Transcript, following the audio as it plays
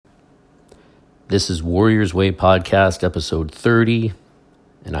This is Warriors Way Podcast, episode 30,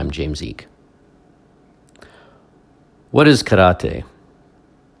 and I'm James Eek. What is karate?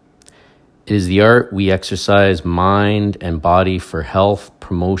 It is the art we exercise mind and body for health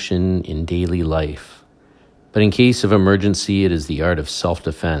promotion in daily life. But in case of emergency, it is the art of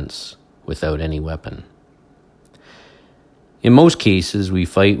self-defense without any weapon. In most cases, we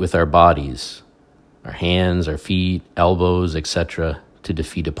fight with our bodies, our hands, our feet, elbows, etc., to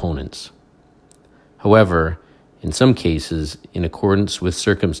defeat opponents. However, in some cases, in accordance with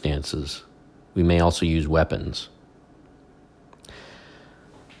circumstances, we may also use weapons.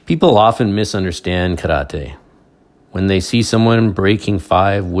 People often misunderstand karate. When they see someone breaking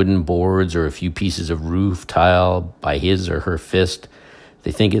 5 wooden boards or a few pieces of roof tile by his or her fist,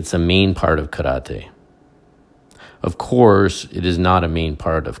 they think it's a main part of karate. Of course, it is not a main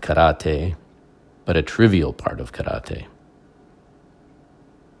part of karate, but a trivial part of karate.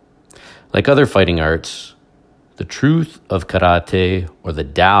 Like other fighting arts, the truth of karate, or the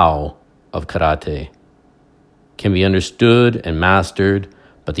Tao of karate, can be understood and mastered,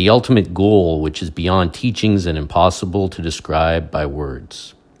 but the ultimate goal, which is beyond teachings and impossible to describe by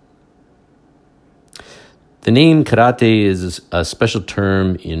words. The name karate is a special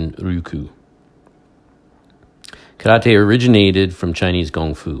term in Ryukyu. Karate originated from Chinese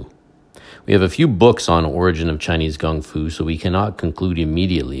Kung Fu. We have a few books on origin of Chinese Kung Fu, so we cannot conclude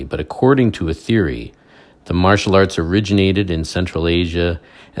immediately, but according to a theory, the martial arts originated in Central Asia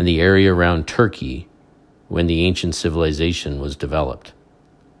and the area around Turkey when the ancient civilization was developed.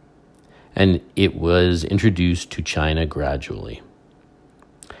 And it was introduced to China gradually.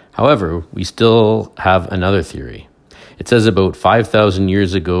 However, we still have another theory. It says about 5,000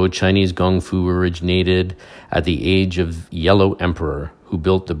 years ago, Chinese Kung Fu originated at the age of Yellow Emperor, who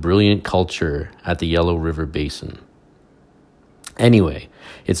built the brilliant culture at the Yellow River Basin. Anyway,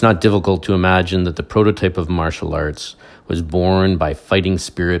 it's not difficult to imagine that the prototype of martial arts was born by fighting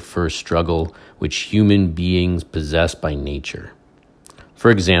spirit first struggle which human beings possess by nature.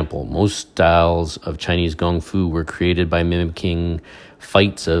 For example, most styles of Chinese Kung Fu were created by mimicking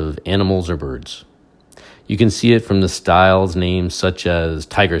fights of animals or birds. You can see it from the styles names such as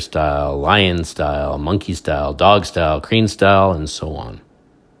tiger style, lion style, monkey style, dog style, crane style, and so on.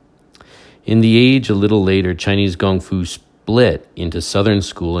 In the age a little later, Chinese Kung Fu split into Southern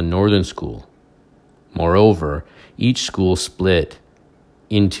School and Northern School. Moreover, each school split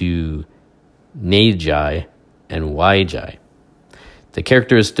into Neijai and Weijai. The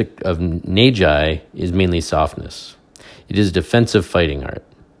characteristic of Neijai is mainly softness. It is defensive fighting art.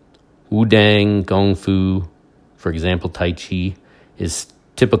 Wudang Kung Fu, for example, Tai Chi, is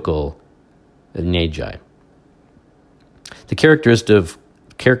typical of Neijai. The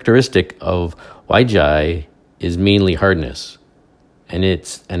characteristic of Weijai is mainly hardness, and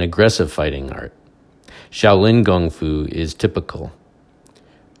it's an aggressive fighting art. Shaolin Kung Fu is typical,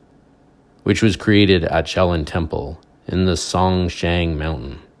 which was created at Shaolin Temple in the Songshan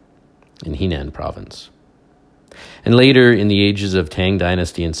Mountain in Henan province. And later, in the ages of Tang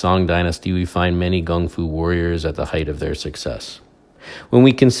Dynasty and Song Dynasty, we find many Kung Fu warriors at the height of their success. When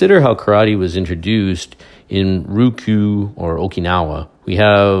we consider how karate was introduced in Ryukyu or Okinawa, we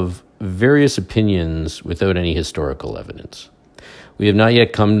have various opinions without any historical evidence. We have not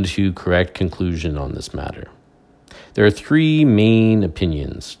yet come to correct conclusion on this matter. There are 3 main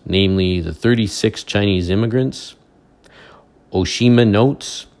opinions, namely the 36 Chinese immigrants, Oshima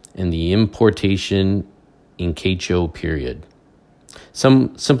notes, and the importation in Keicho period.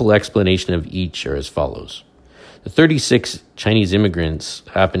 Some simple explanation of each are as follows. The 36 Chinese immigrants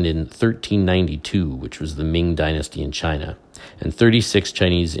happened in 1392, which was the Ming Dynasty in China, and 36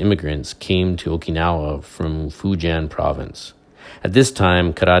 Chinese immigrants came to Okinawa from Fujian province. At this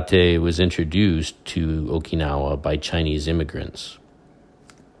time, karate was introduced to Okinawa by Chinese immigrants.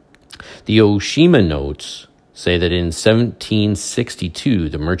 The Oshima notes say that in 1762,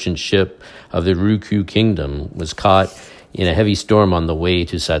 the merchant ship of the Ryukyu Kingdom was caught in a heavy storm on the way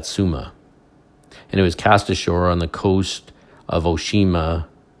to Satsuma, and it was cast ashore on the coast of Oshima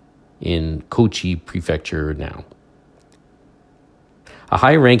in Kochi Prefecture now. A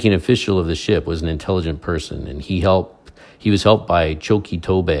high-ranking official of the ship was an intelligent person, and he was helped by Choki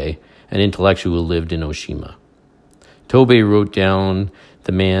Tobei, an intellectual who lived in Oshima. Tobei wrote down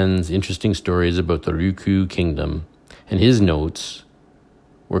the man's interesting stories about the Ryukyu Kingdom, and his notes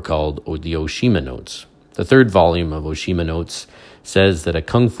were called the Oshima Notes. The 3rd volume of Oshima Notes says that a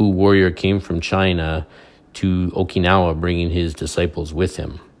kung fu warrior came from China to Okinawa bringing his disciples with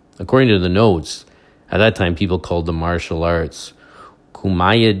him. According to the notes, at that time people called the martial arts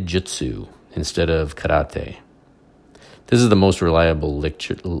Kumaya Jutsu instead of karate. This is the most reliable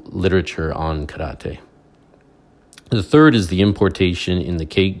literature on karate. The third is the importation in the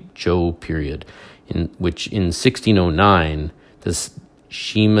Keijo period, in 1609, the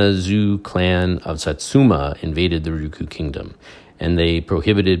Shimazu clan of Satsuma invaded the Ryukyu kingdom, and they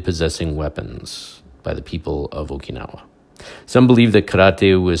prohibited possessing weapons by the people of Okinawa. Some believe that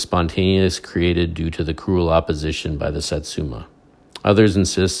karate was spontaneous, created due to the cruel opposition by the Satsuma. Others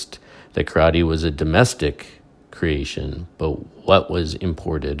insist that karate was a domestic creation, but what was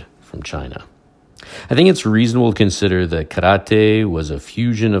imported from China. I think it's reasonable to consider that karate was a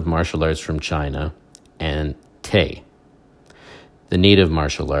fusion of martial arts from China and Te, the native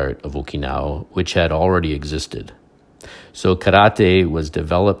martial art of Okinawa, which had already existed. So karate was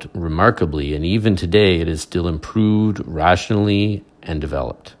developed remarkably, and even today it is still improved rationally and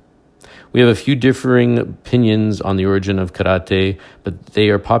developed. We have a few differing opinions on the origin of karate, but they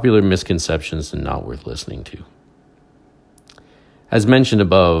are popular misconceptions and not worth listening to. As mentioned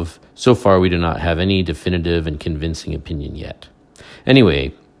above, so far we do not have any definitive and convincing opinion yet.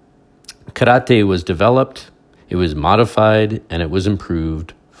 Anyway, karate was developed, it was modified, and it was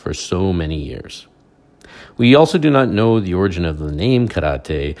improved for so many years. We also do not know the origin of the name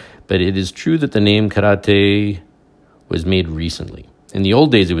karate, but it is true that the name karate was made recently. In the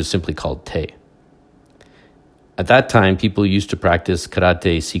old days, it was simply called Te. At that time, people used to practice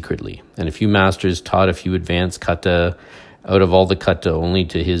karate secretly, and a few masters taught a few advanced kata out of all the kata only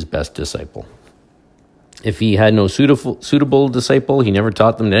to his best disciple. If he had no suitable disciple, he never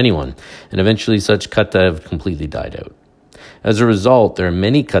taught them to anyone, and eventually such kata have completely died out. As a result, there are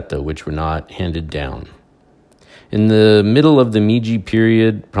many kata which were not handed down. In the middle of the Meiji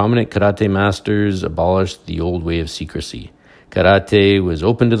period, prominent karate masters abolished the old way of secrecy. Karate was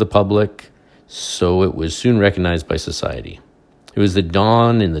open to the public, so it was soon recognized by society. It was the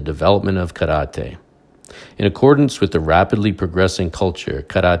dawn in the development of karate. In accordance with the rapidly progressing culture,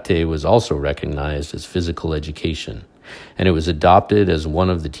 karate was also recognized as physical education, and it was adopted as one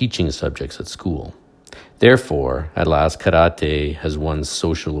of the teaching subjects at school. Therefore, at last, karate has won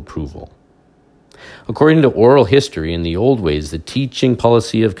social approval. According to oral history, in the old ways, the teaching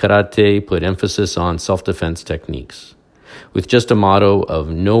policy of karate put emphasis on self-defense techniques. With just a motto of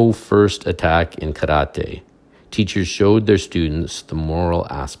no first attack in karate, teachers showed their students the moral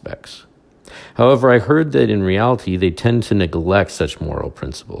aspects. However, I heard that in reality, they tend to neglect such moral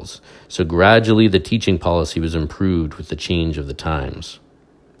principles. So gradually, the teaching policy was improved with the change of the times.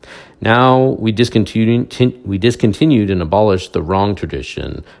 Now, we discontinued and abolished the wrong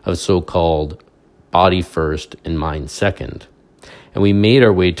tradition of so-called body first and mind second. And we made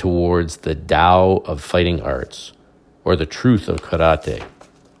our way towards the Tao of fighting arts, or the truth of karate.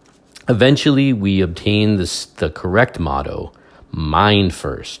 Eventually, we obtained the correct motto, mind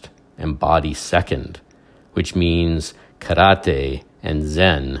first and body second, which means karate and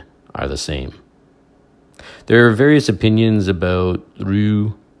Zen are the same. There are various opinions about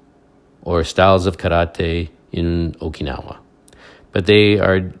ryu, or styles of karate in Okinawa, but they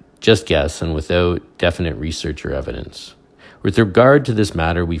are just guess and without definite research or evidence. With regard to this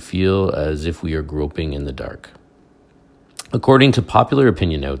matter, we feel as if we are groping in the dark. According to popular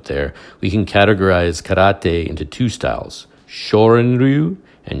opinion out there, we can categorize karate into two styles, Shorin-ryu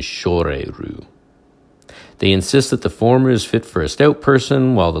and Shorei-ryu. They insist that the former is fit for a stout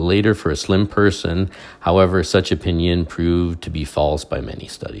person, while the later for a slim person. However, such opinion proved to be false by many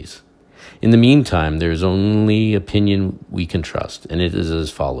studies. In the meantime, there is only opinion we can trust, and it is as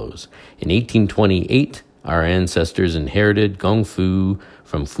follows. In 1828, our ancestors inherited Gong Fu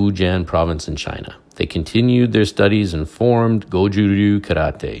from Fujian province in China. They continued their studies and formed Goju-ryu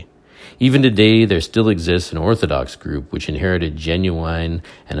karate. Even today, there still exists an orthodox group which inherited genuine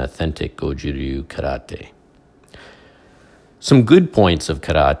and authentic Goju-ryu karate. Some good points of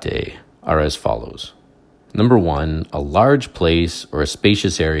karate are as follows. Number 1, a large place or a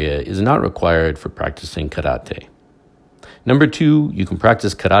spacious area is not required for practicing karate. Number 2, you can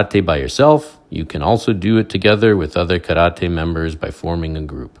practice karate by yourself. You can also do it together with other karate members by forming a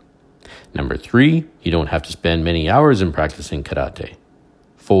group. Number 3, you don't have to spend many hours in practicing karate.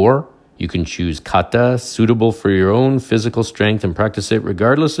 4, you can choose kata suitable for your own physical strength and practice it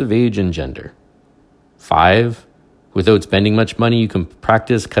regardless of age and gender. 5, without spending much money, you can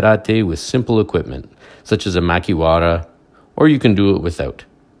practice karate with simple equipment, such as a makiwara, or you can do it without.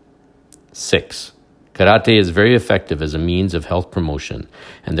 6, karate is very effective as a means of health promotion,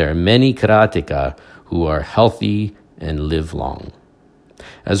 and there are many karateka who are healthy and live long.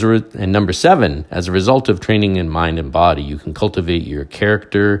 And number 7, as a result of training in mind and body, you can cultivate your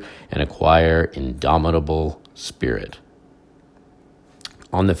character and acquire indomitable spirit.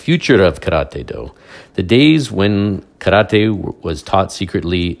 On the future of Karate-Do, the days when karate was taught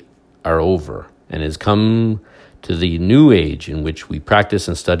secretly are over and has come to the new age in which we practice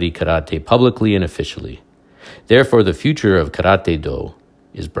and study karate publicly and officially. Therefore, the future of Karate-Do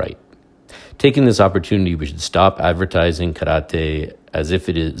is bright. Taking this opportunity, we should stop advertising karate as if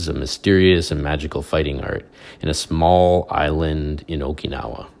it is a mysterious and magical fighting art in a small island in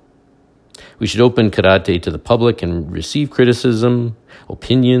Okinawa. We should open karate to the public and receive criticism,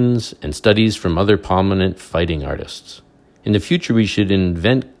 opinions, and studies from other prominent fighting artists. In the future, we should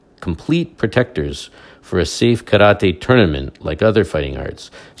invent complete protectors for a safe karate tournament like other fighting arts,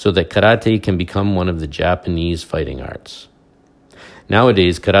 so that karate can become one of the Japanese fighting arts.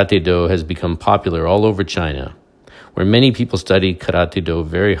 Nowadays, Karate-Do has become popular all over China, where many people study Karate-Do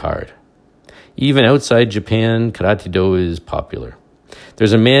very hard. Even outside Japan, Karate-Do is popular.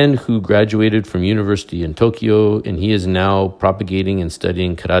 There's a man who graduated from university in Tokyo, and he is now propagating and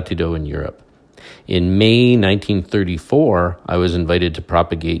studying Karate-Do in Europe. In May 1934, I was invited to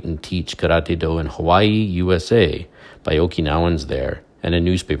propagate and teach Karate-Do in Hawaii, USA, by Okinawans there and a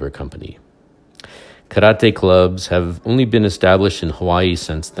newspaper company. Karate clubs have only been established in Hawaii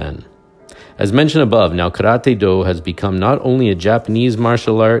since then. As mentioned above, now Karate-Do has become not only a Japanese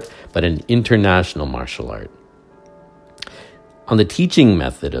martial art, but an international martial art. On the teaching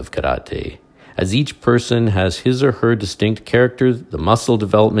method of karate, as each person has his or her distinct character, the muscle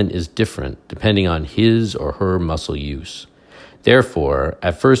development is different depending on his or her muscle use. Therefore,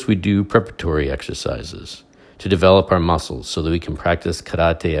 at first we do preparatory exercises to develop our muscles so that we can practice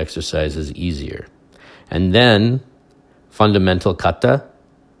karate exercises easier. And then fundamental kata,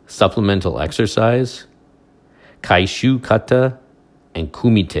 supplemental exercise, kaishu kata, and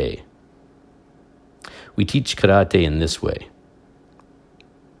kumite. We teach karate in this way.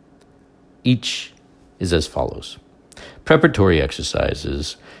 Each is as follows. Preparatory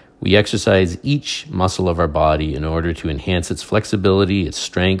exercises. We exercise each muscle of our body in order to enhance its flexibility, its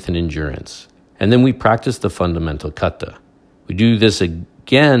strength, and endurance. And then we practice the fundamental kata. We do this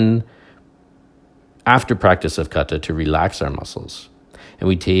again after practice of kata to relax our muscles. And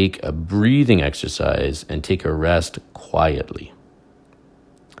we take a breathing exercise and take a rest quietly.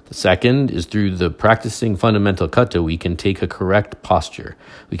 The second is through the practicing fundamental kata, we can take a correct posture.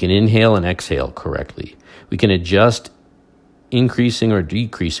 We can inhale and exhale correctly. We can adjust increasing or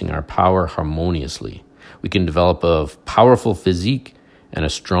decreasing our power harmoniously. We can develop a powerful physique and a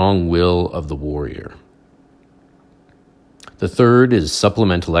strong will of the warrior. The third is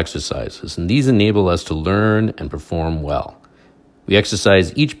supplemental exercises, and these enable us to learn and perform well. We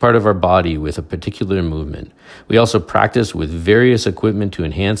exercise each part of our body with a particular movement. We also practice with various equipment to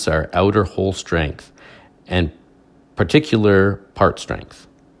enhance our outer whole strength and particular part strength.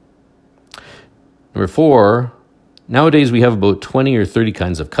 Number 4, nowadays we have about 20 or 30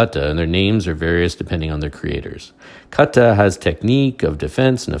 kinds of kata, and their names are various depending on their creators. Kata has technique of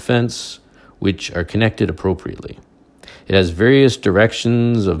defense and offense, which are connected appropriately. It has various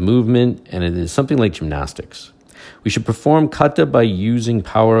directions of movement, and it is something like gymnastics. We should perform kata by using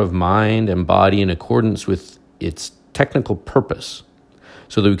power of mind and body in accordance with its technical purpose,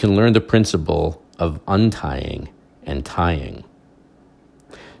 so that we can learn the principle of untying and tying.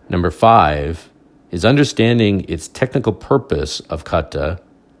 Number 5 is understanding its technical purpose of kata.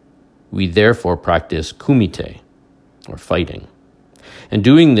 We therefore practice kumite, or fighting. In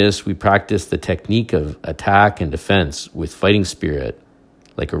doing this, we practice the technique of attack and defense with fighting spirit,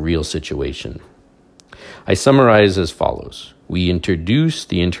 like a real situation. I summarize as follows. We introduce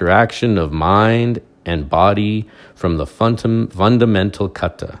the interaction of mind and body from the fundamental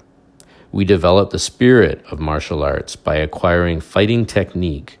kata. We develop the spirit of martial arts by acquiring fighting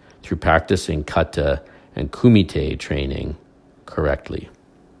technique through practicing kata and kumite training correctly.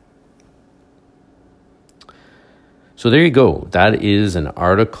 So there you go. That is an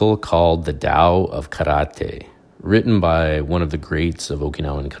article called The Tao of Karate, written by one of the greats of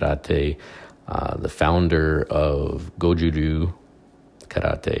Okinawan karate, the founder of Goju-ryu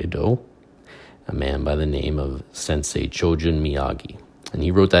Karate-Do, a man by the name of Sensei Chojun Miyagi. And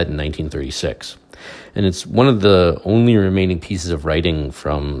he wrote that in 1936. And it's one of the only remaining pieces of writing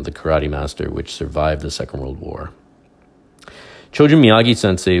from the karate master which survived the Second World War. Chojun Miyagi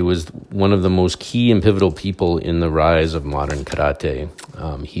Sensei was one of the most key and pivotal people in the rise of modern karate.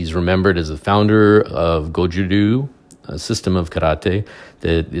 He's remembered as the founder of Goju-ryu, a system of karate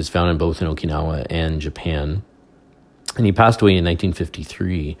that is found in both in Okinawa and Japan. And he passed away in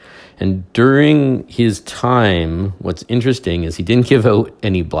 1953. And during his time, what's interesting is he didn't give out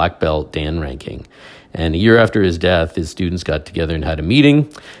any black belt Dan ranking. And a year after his death, his students got together and had a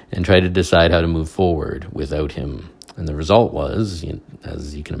meeting and tried to decide how to move forward without him. And the result was,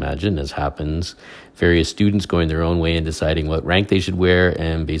 as you can imagine, as happens, various students going their own way and deciding what rank they should wear,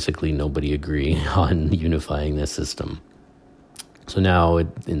 and basically nobody agreeing on unifying this system. So now,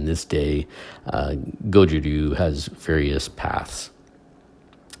 in this day, Goju-ryu has various paths.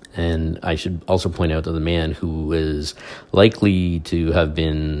 And I should also point out that the man who is likely to have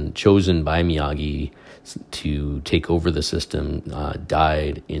been chosen by Miyagi to take over the system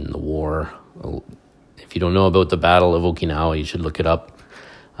died in the war. If you don't know about the Battle of Okinawa, you should look it up.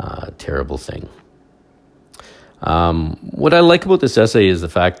 Terrible thing. What I like about this essay is the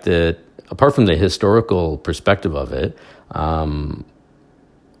fact that, apart from the historical perspective of it,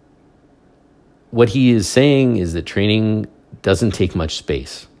 what he is saying is that training doesn't take much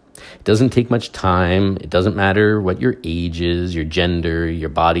space. It doesn't take much time. It doesn't matter what your age is, your gender, your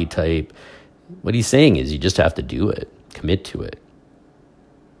body type. What he's saying is you just have to do it, commit to it.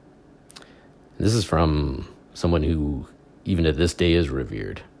 This is from someone who, even to this day, is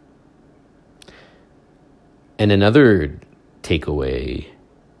revered. And another takeaway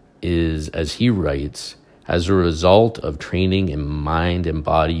is, as he writes, as a result of training in mind and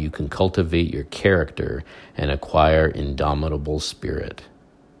body, you can cultivate your character and acquire indomitable spirit.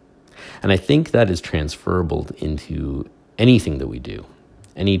 And I think that is transferable into anything that we do,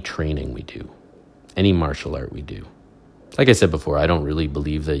 any training we do, any martial art we do. Like I said before, I don't really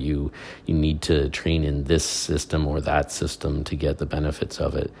believe that you need to train in this system or that system to get the benefits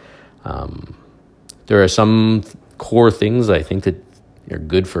of it. There are some core things I think that are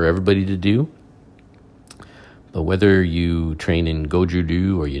good for everybody to do. But whether you train in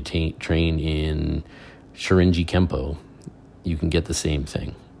Goju-ryu or you train in Shorinji Kempo, you can get the same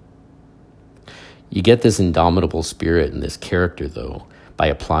thing. You get this indomitable spirit and this character, though, by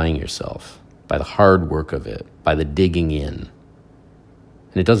applying yourself, by the hard work of it, by the digging in.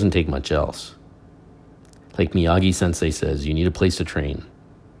 And it doesn't take much else. Like Miyagi-sensei says, you need a place to train.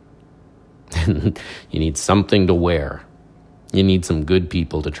 You need something to wear. You need some good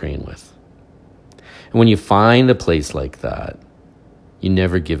people to train with. And when you find a place like that, you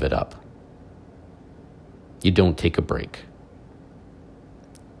never give it up. You don't take a break.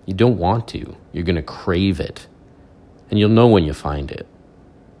 You don't want to. You're going to crave it. And you'll know when you find it.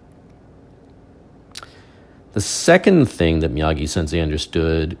 The second thing that Miyagi-sensei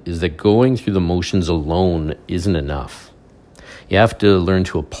understood is that going through the motions alone isn't enough. You have to learn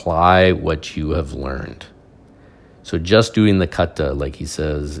to apply what you have learned. So just doing the kata, like he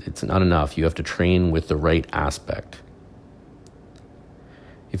says, it's not enough. You have to train with the right aspect.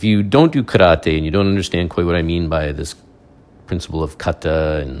 If you don't do karate and you don't understand quite what I mean by this principle of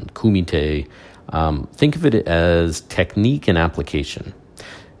kata and kumite, think of it as technique and application.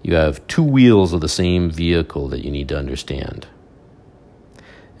 You have two wheels of the same vehicle that you need to understand.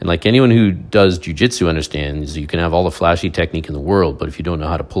 And like anyone who does jiu-jitsu understands, you can have all the flashy technique in the world, but if you don't know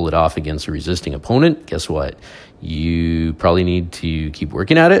how to pull it off against a resisting opponent, guess what? You probably need to keep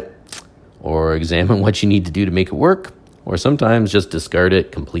working at it, or examine what you need to do to make it work, or sometimes just discard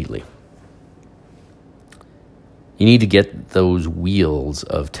it completely. You need to get those wheels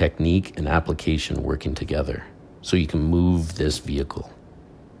of technique and application working together so you can move this vehicle,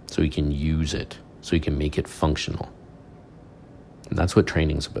 so you can use it, so you can make it functional. And that's what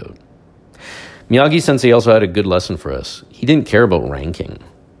training's about. Miyagi-sensei also had a good lesson for us. He didn't care about ranking.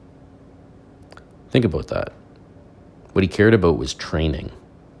 Think about that. What he cared about was training.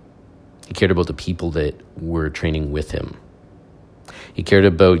 He cared about the people that were training with him. He cared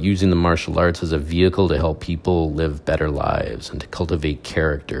about using the martial arts as a vehicle to help people live better lives and to cultivate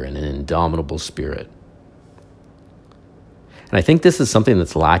character and an indomitable spirit. And I think this is something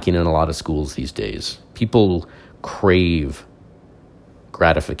that's lacking in a lot of schools these days. People crave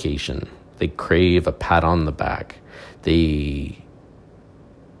gratification. They crave a pat on the back. They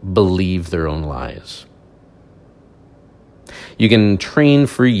believe their own lies. You can train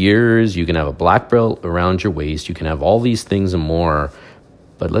for years. You can have a black belt around your waist. You can have all these things and more.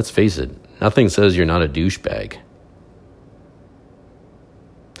 But let's face it, nothing says you're not a douchebag.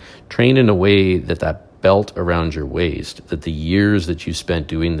 Train in a way that that belt around your waist, that the years that you spent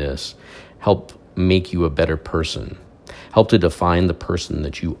doing this help make you a better person, help to define the person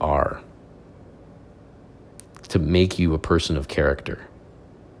that you are, to make you a person of character.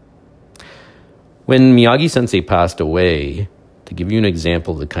 When Miyagi-sensei passed away, to give you an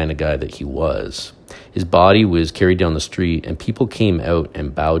example of the kind of guy that he was, his body was carried down the street and people came out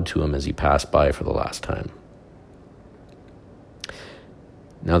and bowed to him as he passed by for the last time.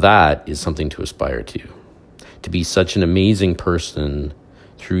 Now that is something to aspire to be such an amazing person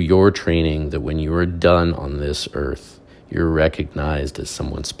through your training that when you are done on this earth, you're recognized as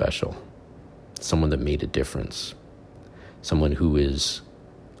someone special, someone that made a difference, someone who is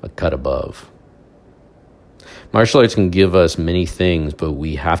a cut above. Martial arts can give us many things, but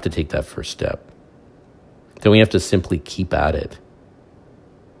we have to take that first step. Then we have to simply keep at it.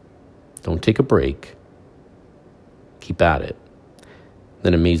 Don't take a break. Keep at it.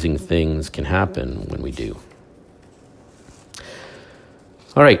 Then amazing things can happen when we do.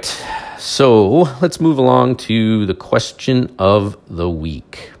 All right, so let's move along to the question of the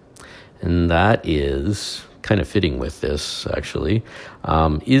week. And that is kind of fitting with this, actually.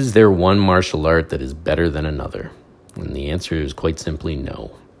 Is there one martial art that is better than another? And the answer is quite simply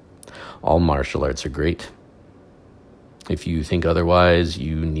no. All martial arts are great. If you think otherwise,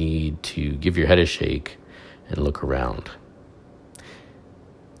 you need to give your head a shake and look around.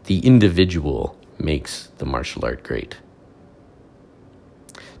 The individual makes the martial art great.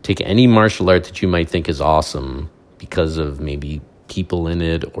 Take any martial art that you might think is awesome because of maybe people in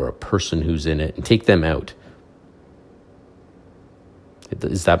it or a person who's in it, and take them out.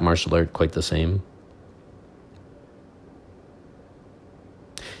 Is that martial art quite the same?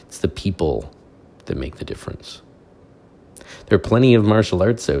 It's the people that make the difference. There are plenty of martial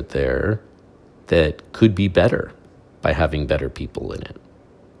arts out there that could be better by having better people in it.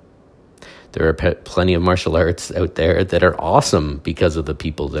 There are plenty of martial arts out there that are awesome because of the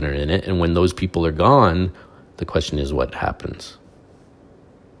people that are in it. And when those people are gone, the question is what happens?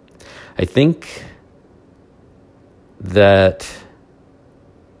 I think that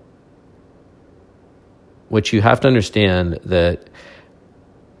what you have to understand that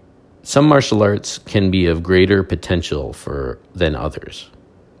some martial arts can be of greater potential than others.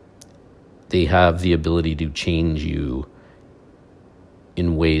 They have the ability to change you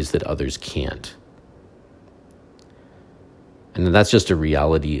in ways that others can't. And that's just a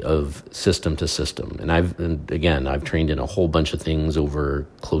reality of system to system. And I've trained in a whole bunch of things over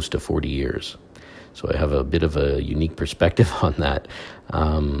close to 40 years. So I have a bit of a unique perspective on that.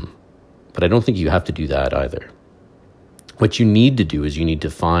 But I don't think you have to do that either. What you need to do is you need to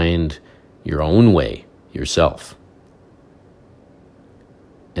find your own way yourself.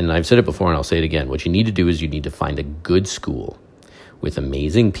 And I've said it before and I'll say it again. What you need to do is you need to find a good school with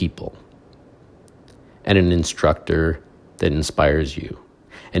amazing people and an instructor that inspires you.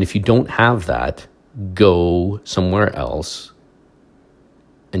 And if you don't have that, go somewhere else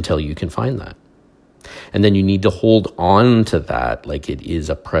until you can find that. And then you need to hold on to that like it is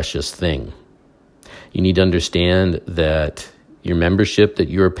a precious thing. You need to understand that your membership that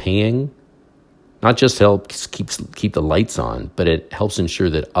you're paying not just helps keep the lights on, but it helps ensure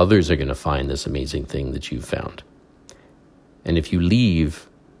that others are going to find this amazing thing that you've found. And if you leave,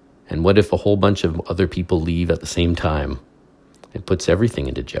 and what if a whole bunch of other people leave at the same time? It puts everything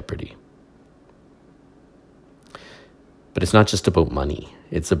into jeopardy. But it's not just about money.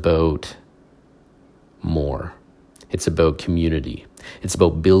 It's about more. It's about community. It's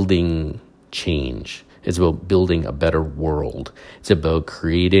about building change. It's about building a better world. It's about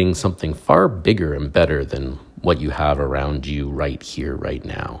creating something far bigger and better than what you have around you right here, right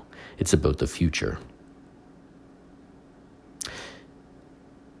now. It's about the future.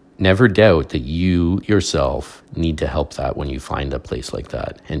 Never doubt that you yourself need to help that when you find a place like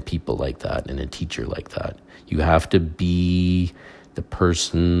that and people like that and a teacher like that. You have to be the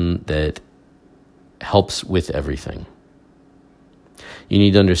person that helps with everything. You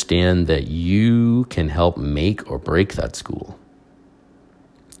need to understand that you can help make or break that school.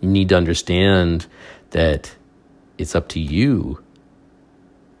 You need to understand that it's up to you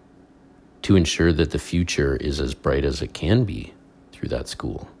to ensure that the future is as bright as it can be through that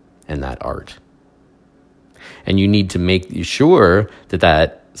school and that art. And you need to make sure that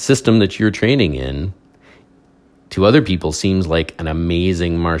that system that you're training in to other people seems like an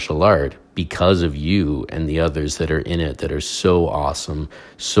amazing martial art because of you and the others that are in it that are so awesome,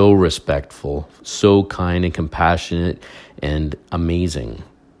 so respectful, so kind and compassionate and amazing.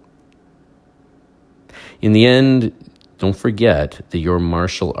 In the end, don't forget that your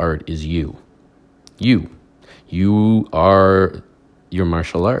martial art is you. You are your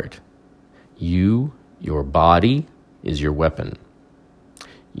martial art. Your body is your weapon.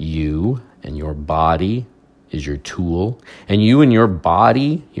 You and your body is your tool. And you and your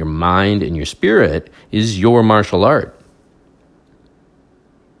body, your mind, and your spirit is your martial art.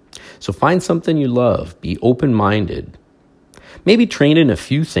 So find something you love. Be open-minded. Maybe train in a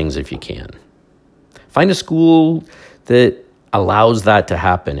few things if you can. Find a school that allows that to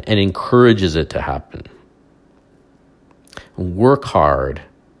happen and encourages it to happen. Work hard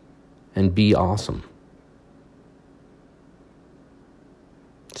and be awesome.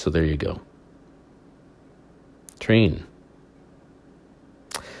 So there you go. Train.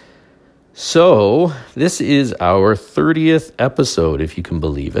 So this is our 30th episode, if you can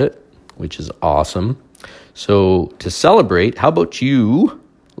believe it, which is awesome. So to celebrate, how about you,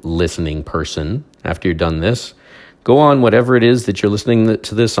 listening person, after you're done this, go on whatever it is that you're listening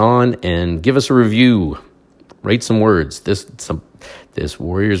to this on and give us a review. Write some words. This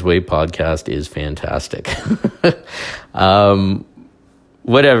Warriors Way podcast is fantastic.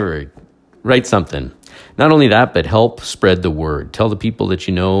 Whatever. Write something. Not only that, but help spread the word. Tell the people that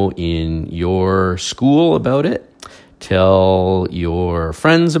you know in your school about it. Tell your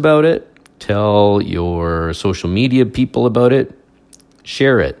friends about it. Tell your social media people about it.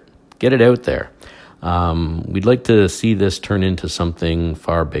 Share it. Get it out there. We'd like to see this turn into something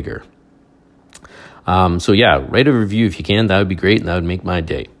far bigger. So yeah, write a review if you can. That would be great, and that would make my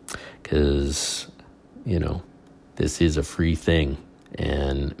day. Because, this is a free thing.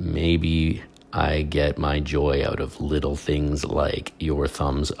 And maybe I get my joy out of little things like your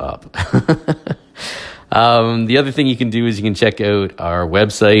thumbs up. The other thing you can do is you can check out our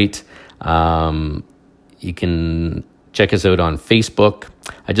website. You can check us out on Facebook.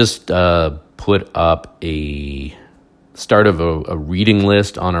 I just put up a start of a reading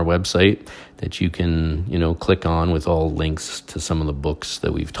list on our website that you can, click on with all links to some of the books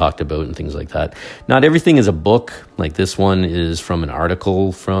that we've talked about and things like that. Not everything is a book. Like this one is from an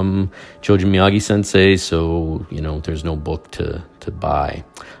article from Choji Miyagi Sensei, so, there's no book to buy.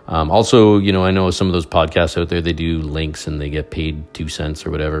 Also, I know some of those podcasts out there, they do links and they get paid 2 cents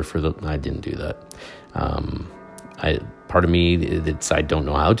or whatever I didn't do that. Part of me, it's I don't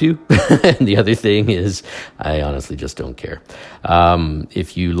know how to. And the other thing is I honestly just don't care.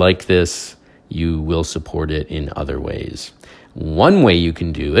 If you like this, you will support it in other ways. One way you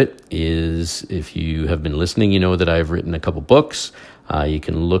can do it is if you have been listening, you know that I've written a couple books. You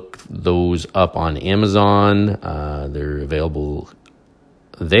can look those up on Amazon. They're available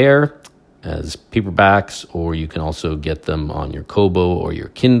there as paperbacks, or you can also get them on your Kobo or your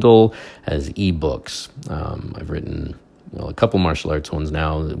Kindle as ebooks. I've written a couple martial arts ones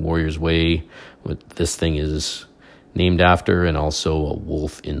now. The Warriors Way, what this thing is named after, and also A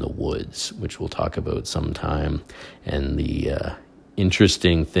Wolf in the Woods, which we'll talk about sometime, and the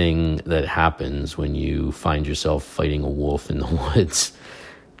interesting thing that happens when you find yourself fighting a wolf in the woods.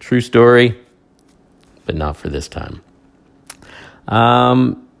 True story, but not for this time.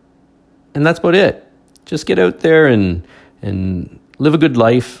 And that's about it. Just get out there and live a good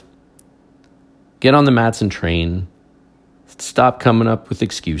life. Get on the mats and train. Stop coming up with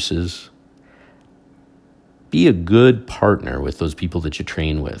excuses. Be a good partner with those people that you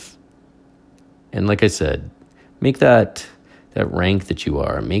train with. And like I said, make that rank that you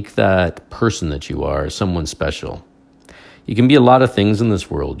are, make that person that you are someone special. You can be a lot of things in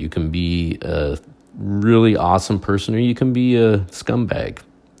this world. You can be a really awesome person, or you can be a scumbag.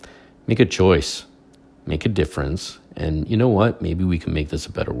 Make a choice. Make a difference. And you know what? Maybe we can make this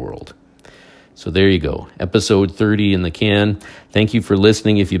a better world. So there you go. Episode 30 in the can. Thank you for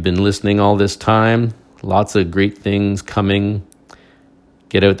listening. If you've been listening all this time, lots of great things coming.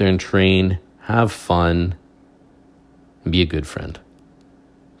 Get out there and train. Have fun. And be a good friend.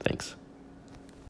 Thanks.